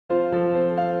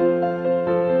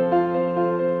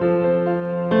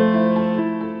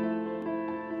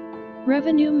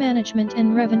Revenue management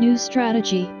and revenue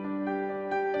strategy.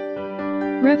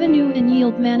 Revenue and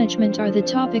yield management are the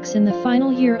topics in the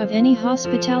final year of any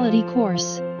hospitality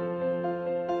course.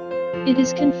 It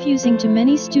is confusing to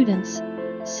many students,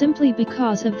 simply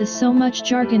because of the so much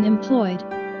jargon employed,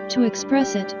 to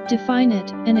express it, define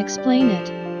it, and explain it.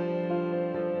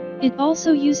 It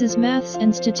also uses maths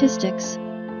and statistics,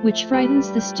 which frightens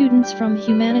the students from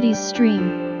humanities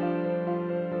stream.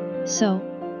 So,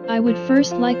 I would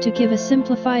first like to give a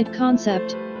simplified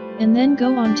concept, and then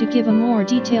go on to give a more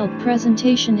detailed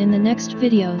presentation in the next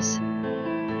videos.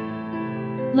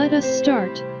 Let us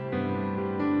start.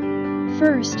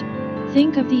 First,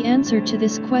 think of the answer to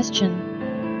this question.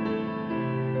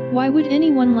 Why would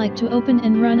anyone like to open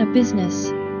and run a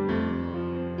business?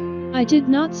 I did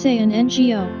not say an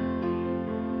NGO.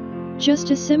 Just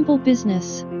a simple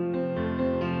business.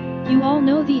 You all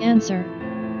know the answer.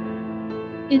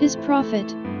 It is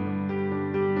profit.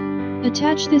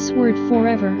 Attach this word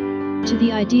forever to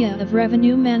the idea of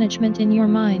revenue management in your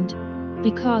mind,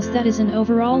 because that is an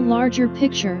overall larger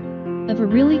picture of a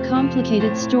really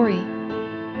complicated story.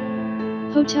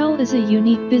 Hotel is a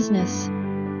unique business.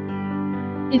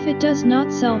 If it does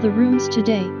not sell the rooms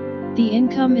today, the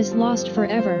income is lost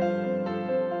forever.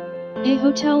 A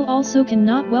hotel also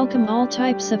cannot welcome all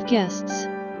types of guests.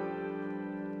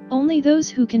 Only those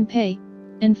who can pay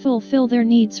and fulfill their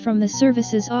needs from the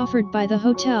services offered by the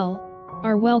hotel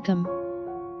are welcome.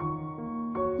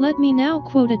 Let me now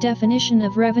quote a definition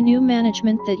of revenue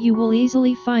management that you will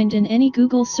easily find in any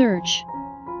Google search.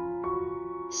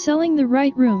 Selling the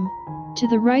right room to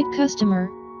the right customer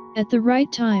at the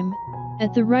right time,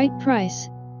 at the right price,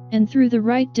 and through the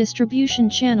right distribution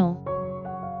channel.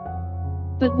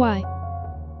 But why?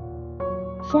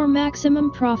 For maximum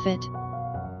profit.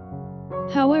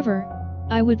 However,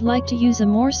 I would like to use a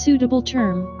more suitable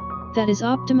term, that is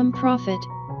optimum profit,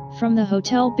 from the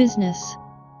hotel business.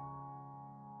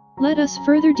 Let us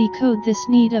further decode this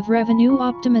need of revenue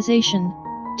optimization,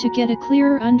 to get a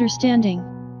clearer understanding.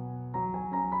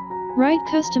 Right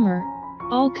customer.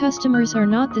 All customers are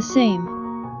not the same.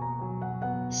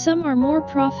 Some are more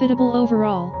profitable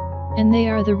overall, and they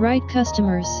are the right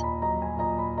customers.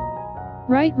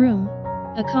 Right room.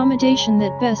 Accommodation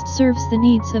that best serves the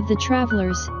needs of the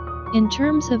travelers, in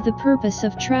terms of the purpose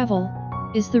of travel,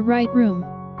 is the right room.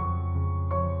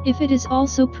 If it is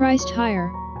also priced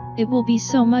higher, it will be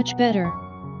so much better.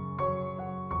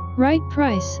 Right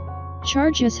price.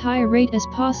 Charge as high a rate as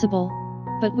possible,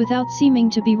 but without seeming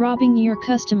to be robbing your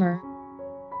customer.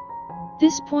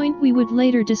 This point we would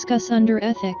later discuss under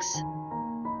ethics.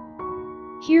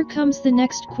 Here comes the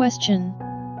next question.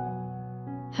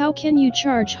 How can you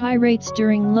charge high rates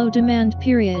during low demand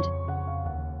period?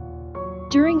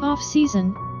 During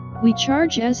off-season, we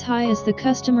charge as high as the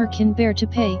customer can bear to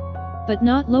pay, but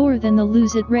not lower than the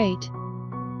lose-it rate.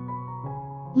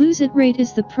 Lose-it rate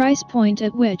is the price point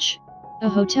at which a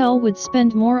hotel would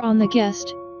spend more on the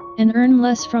guest and earn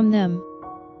less from them.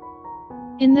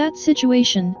 In that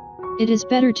situation, it is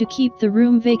better to keep the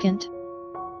room vacant.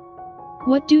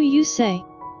 What do you say?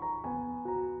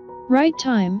 Right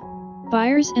time.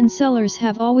 Buyers and sellers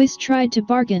have always tried to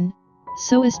bargain,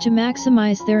 so as to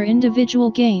maximize their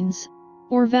individual gains,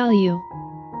 or value.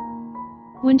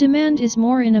 When demand is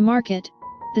more in a market,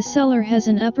 the seller has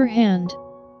an upper hand.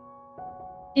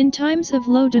 In times of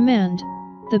low demand,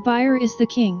 the buyer is the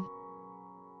king.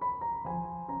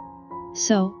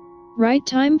 So, right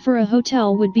time for a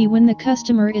hotel would be when the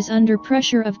customer is under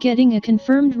pressure of getting a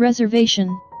confirmed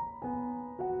reservation.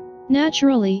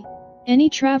 Naturally, any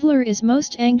traveler is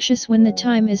most anxious when the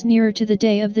time is nearer to the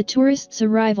day of the tourist's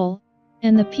arrival,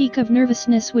 and the peak of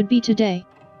nervousness would be today.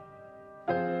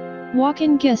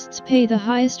 Walk-in guests pay the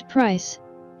highest price,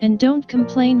 and don't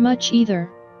complain much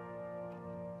either.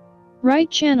 Right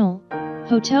channel.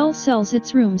 Hotel sells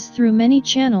its rooms through many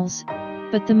channels,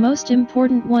 but the most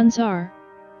important ones are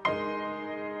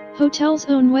hotel's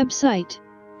own website,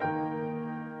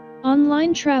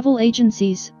 online travel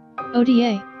agencies,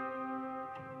 OTA,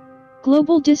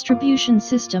 global distribution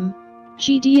system,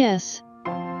 GDS,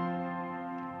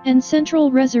 and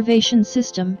central reservation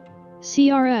system,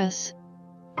 CRS.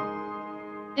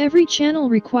 Every channel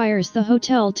requires the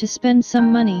hotel to spend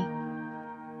some money.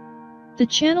 The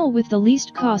channel with the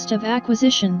least cost of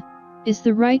acquisition is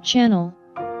the right channel.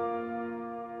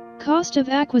 Cost of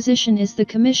acquisition is the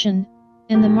commission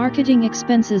and the marketing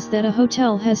expenses that a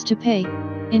hotel has to pay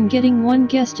in getting one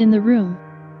guest in the room.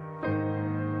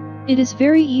 It is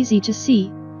very easy to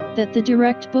see that the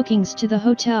direct bookings to the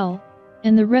hotel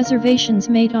and the reservations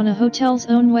made on a hotel's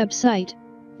own website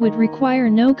would require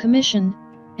no commission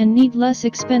and need less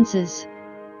expenses.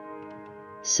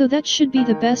 So that should be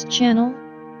the best channel?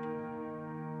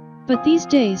 But these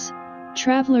days,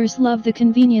 travelers love the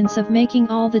convenience of making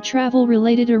all the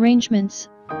travel-related arrangements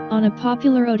on a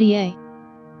popular OTA.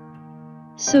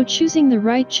 So choosing the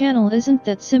right channel isn't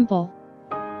that simple.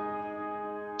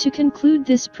 To conclude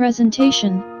this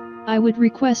presentation, I would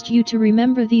request you to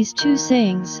remember these two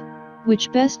sayings,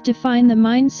 which best define the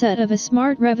mindset of a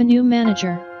smart revenue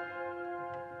manager.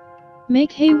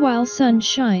 Make hay while sun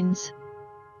shines.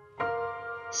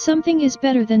 Something is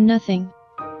better than nothing.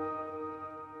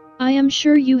 I am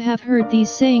sure you have heard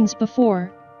these sayings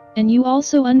before, and you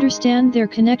also understand their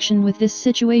connection with this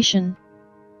situation.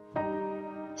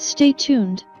 Stay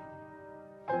tuned.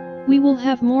 We will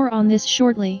have more on this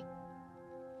shortly.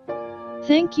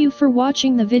 Thank you for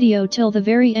watching the video till the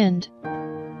very end.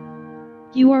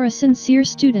 You are a sincere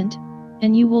student,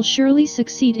 and you will surely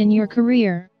succeed in your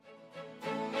career.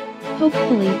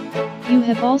 Hopefully, you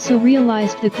have also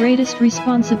realized the greatest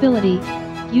responsibility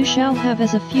you shall have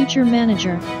as a future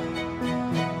manager.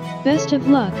 Best of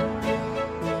luck.